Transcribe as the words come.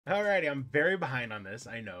Alrighty, I'm very behind on this,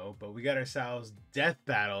 I know, but we got ourselves Death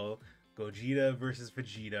Battle, Gogeta versus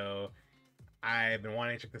Vegito. I've been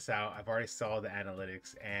wanting to check this out. I've already saw the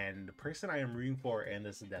analytics, and the person I am rooting for in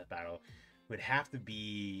this Death Battle would have to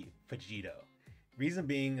be Vegito. Reason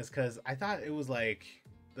being is because I thought it was like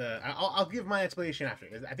I'll give my explanation after.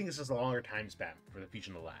 I think it's just a longer time span for the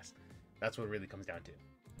fusion to last. That's what it really comes down to.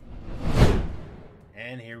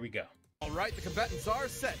 And here we go. Alright, the combatants are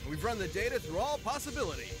set. We've run the data through all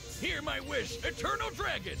possibilities. Hear my wish, Eternal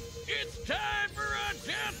Dragon! It's time for a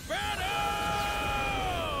death battle!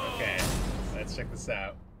 Okay, let's check this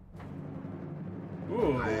out.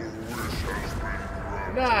 Ooh.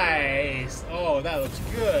 Nice! Oh, that looks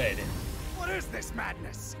good. What is this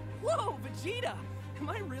madness? Whoa, Vegeta! Am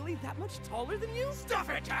I really that much taller than you?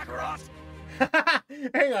 Stuff it, Kakarot!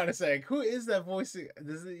 Hang on a sec. Who is that voicing?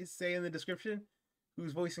 Does it say in the description?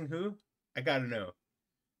 Who's voicing who? I gotta know.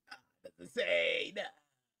 Doesn't say. No.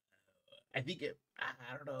 I think it.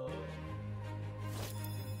 I don't know.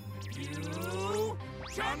 You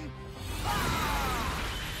jump.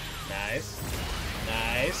 Nice.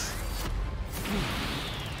 Nice.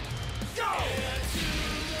 Go!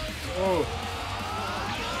 Oh.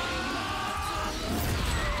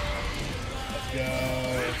 Let's go.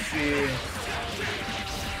 Let's see.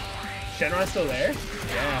 Shenron's still there?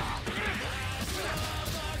 Yeah.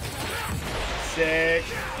 Sick.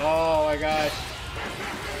 Oh my gosh.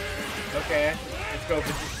 Okay. Let's go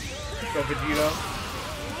Vegito.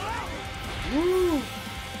 Woo!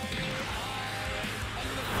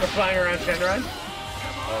 We're flying around Shenron.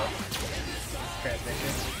 Oh.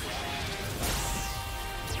 Transmission.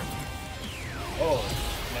 Oh,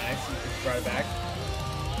 nice. You just brought it back.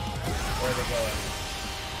 Where are they going?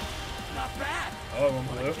 Not bad. Oh, one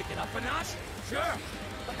blue. Kick it up a notch? Sure.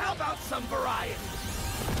 But how about some variety?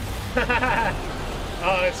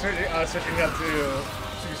 Oh, it's switching up to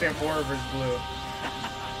Super Saiyan 4 versus Blue.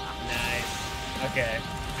 Nice. Okay.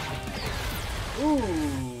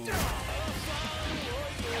 Ooh.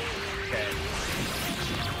 Okay.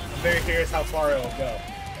 I'm very curious how far it will go.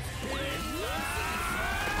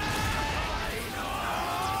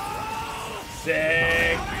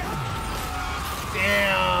 Sick.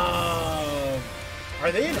 Damn.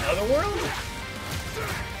 Are they in Otherworld?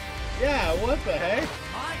 Yeah, what the heck?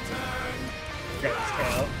 Grab his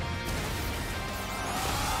tail.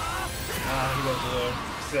 Ah, he goes blue.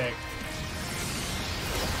 Sick.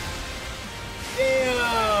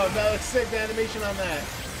 Damn! That looks sick, the animation on that.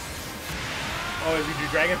 Oh, did you do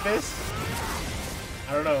Dragon Fist?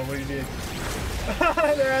 I don't know what he did.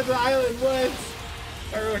 They're at the island. What?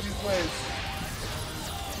 Hiroshi's place.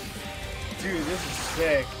 Dude, this is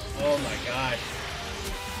sick. Oh my gosh.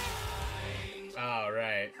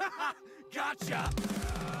 Alright. Gotcha!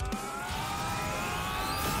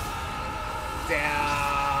 Damn.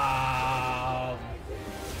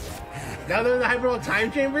 Now they're in the Hyperworld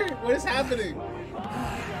time chamber? What is happening?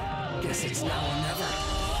 Guess it's now or never.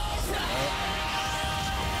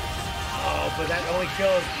 Oh, but that only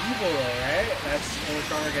kills evil though, right? That's only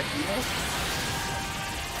stronger against evil?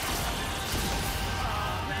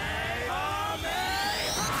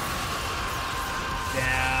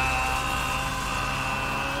 Down.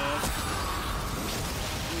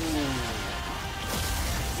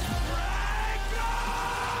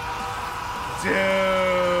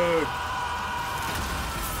 Dude!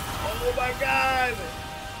 Oh my god!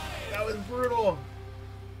 That was brutal!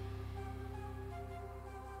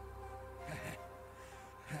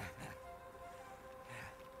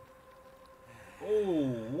 Oh,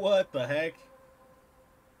 what the heck?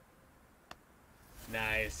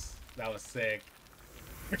 Nice. That was sick.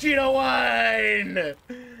 Vegito won!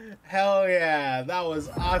 Hell yeah, that was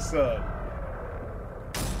awesome.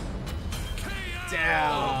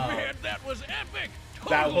 Damn. Oh man, that was epic!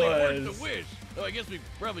 That Totally was. worth the wish. Oh, I guess we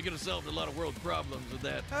probably could have solved a lot of world problems with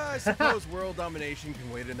that. I suppose world domination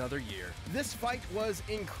can wait another year. This fight was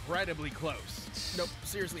incredibly close. Nope,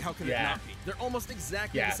 seriously, how could it not be? They're almost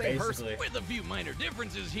exactly the same person. With a few minor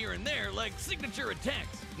differences here and there, like signature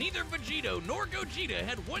attacks. Neither Vegito nor Gogeta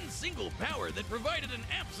had one single power that provided an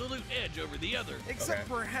absolute edge over the other. Except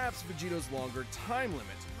perhaps Vegito's longer time limit.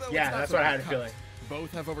 Yeah, that's what I had a feeling.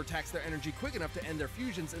 Both have overtaxed their energy quick enough to end their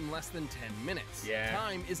fusions in less than 10 minutes. Yeah.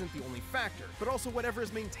 Time isn't the only factor, but also whatever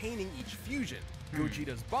is maintaining each fusion.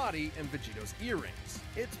 Gogeta's body and Vegito's earrings.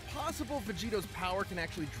 It's possible Vegito's power can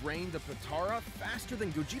actually drain the Potara faster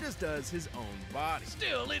than Gogeta's does his own body.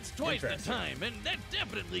 Still, it's twice the time, and that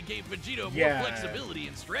definitely gave Vegito more Yeah. flexibility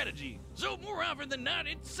and strategy. So more often than not,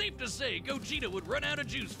 it's safe to say Gogeta would run out of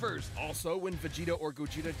juice first. Also, when Vegeta or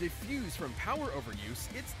Gogeta defuse from power overuse,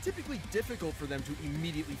 it's typically difficult for them to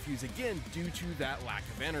immediately fuse again due to that lack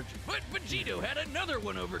of energy. But Vegito had another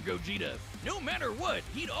one over Gogeta. No matter what,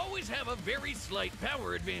 he'd always have a very slight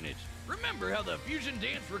power advantage. Remember how the fusion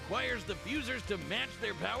dance requires the fusers to match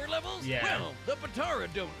their power levels? Yeah. Well, the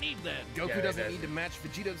Potara don't need that. Goku doesn't need to match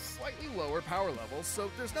Vegeta's slightly lower power levels,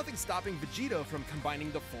 so there's nothing stopping Vegito from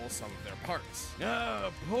combining the full sum of their parts. Ah,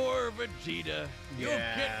 poor Vegeta. You'll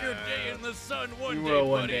get your day in the sun one You day, will buddy.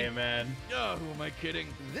 one day, man. Oh, who am I kidding?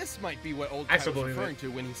 This might be what Old I Kai still was believe referring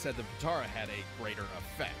to when he said the Potara had a greater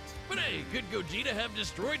effect. But hey, could Gogeta have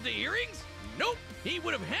destroyed the earrings? Nope. He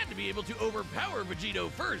would have had to be able to overpower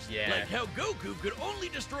Vegito first. Yeah. Like how Goku could only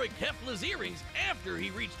destroy Kefla's earrings after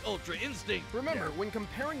he reached Ultra Instinct. Remember, when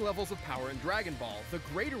comparing levels of power in Dragon Ball, the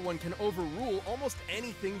greater one can overrule almost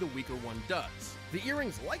anything the weaker one does. The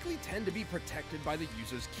earrings likely tend to be protected by the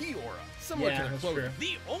user's ki aura, similar Yeah, to their that's clothing. true.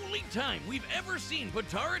 The only time we've ever seen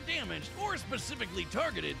Potara damaged or specifically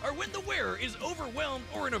targeted are when the wearer is overwhelmed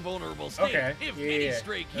or in a vulnerable state. Okay. If Yeah, any yeah.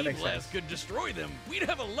 stray That ki makes blast sense. could destroy them, we'd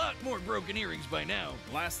have a lot more broken earrings by now.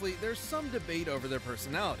 Lastly, there's some debate over their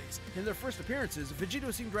personalities. In their first appearances,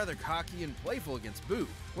 Vegito seemed rather cocky and playful against Boo,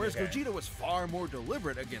 whereas Okay. Gogeta was far more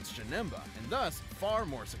deliberate against Janemba, and thus far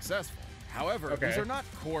more successful. However, Okay. these are not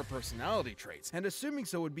core personality traits, and assuming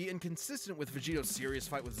so would be inconsistent with Vegito's serious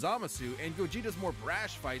fight with Zamasu and Gogeta's more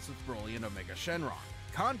brash fights with Broly and Omega Shenron.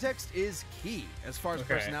 Context is key. As far as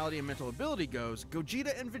Okay. personality and mental ability goes,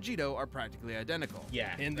 Gogeta and Vegito are practically identical.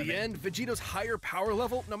 Yeah, In that the makes- end, Vegito's higher power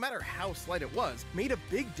level, no matter how slight it was, made a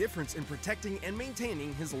big difference in protecting and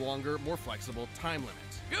maintaining his longer, more flexible time limit.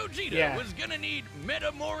 Gogeta Yeah. was gonna need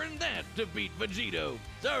meta more than that to beat Vegito.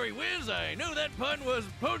 Sorry, Wiz, I know that pun was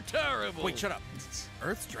potarible. Wait, shut up.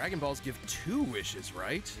 Earth's Dragon Balls give 2 wishes,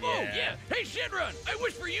 right? Oh, Yeah. yeah. Hey, Shenron, I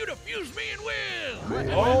wish for you to fuse me and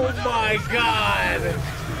win. Oh my god!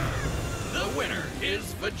 The winner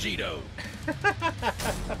is Vegito.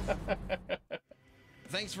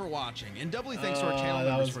 Thanks for watching, and doubly thanks to our channel that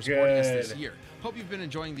members was for supporting us this good. year. Hope you've been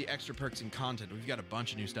enjoying the extra perks and content. We've got a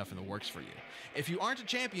bunch of new stuff in the works for you. If you aren't a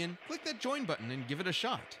champion, click that join button and give it a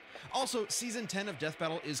shot. Also, Season 10 of Death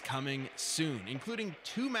Battle is coming soon, including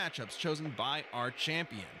 2 matchups chosen by our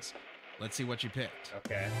champions. Let's see what you picked.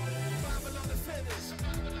 Okay.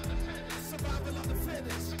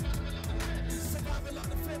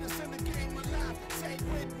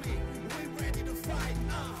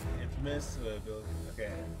 Infamous.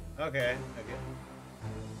 Okay. Okay.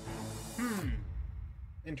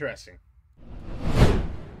 Interesting.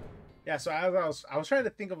 Yeah. So I was trying to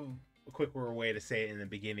think of a quicker way to say it in the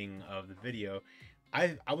beginning of the video.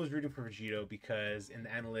 I was rooting for Vegito because in the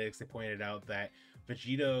analytics they pointed out that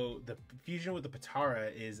Vegito, the fusion with the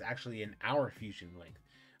Potara is actually an hour fusion length,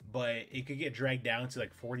 but it could get dragged down to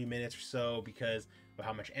like 40 minutes or so because of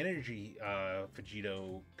how much energy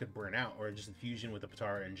Vegito could burn out, or just the fusion with the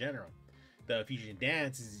Potara in general. The fusion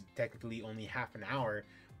dance is technically only half an hour,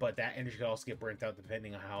 but that energy could also get burnt out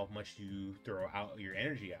depending on how much you throw out your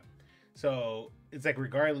energy out. So it's like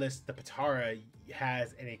regardless, the Potara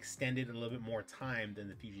has an extended a little bit more time than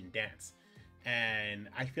the fusion dance. And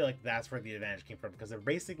I feel like that's where the advantage came from, because they're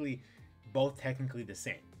basically both technically the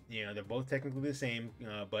same. You know, they're both technically the same,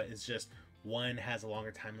 but it's just one has a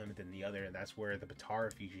longer time limit than the other, and that's where the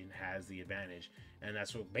Potara fusion has the advantage. And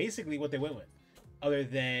that's basically what they went with. Other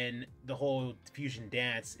than the whole fusion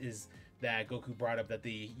dance is that Goku brought up that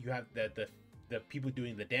the people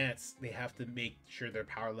doing the dance, they have to make sure their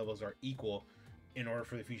power levels are equal in order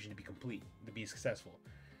for the fusion to be complete, to be successful.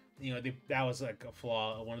 You know, that was like a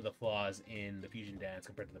flaw, one of the flaws in the fusion dance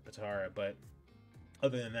compared to the Potara. But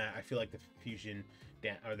other than that, I feel like the fusion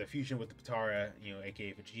with the Potara, you know,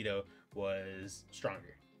 aka Vegito, was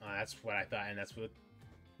stronger. That's what I thought, and that's what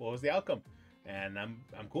was the outcome, and I'm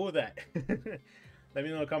cool with that. Let me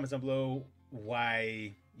know in the comments down below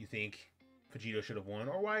why you think Vegito should have won,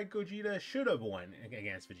 or why Gogeta should have won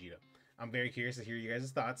against Vegito. I'm very curious to hear you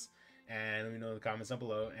guys' thoughts, and let me know in the comments down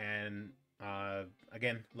below. And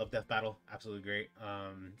again, love Death Battle, absolutely great.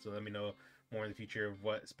 So let me know more in the future of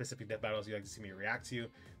what specific Death Battles you'd like to see me react to.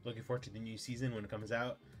 Looking forward to the new season when it comes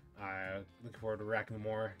out. Looking forward to reacting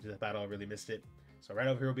more to Death Battle. I really missed it. So right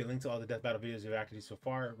over here will be a link to all the Death Battle videos we've reacted to so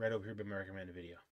far. Right over here will be my recommended video.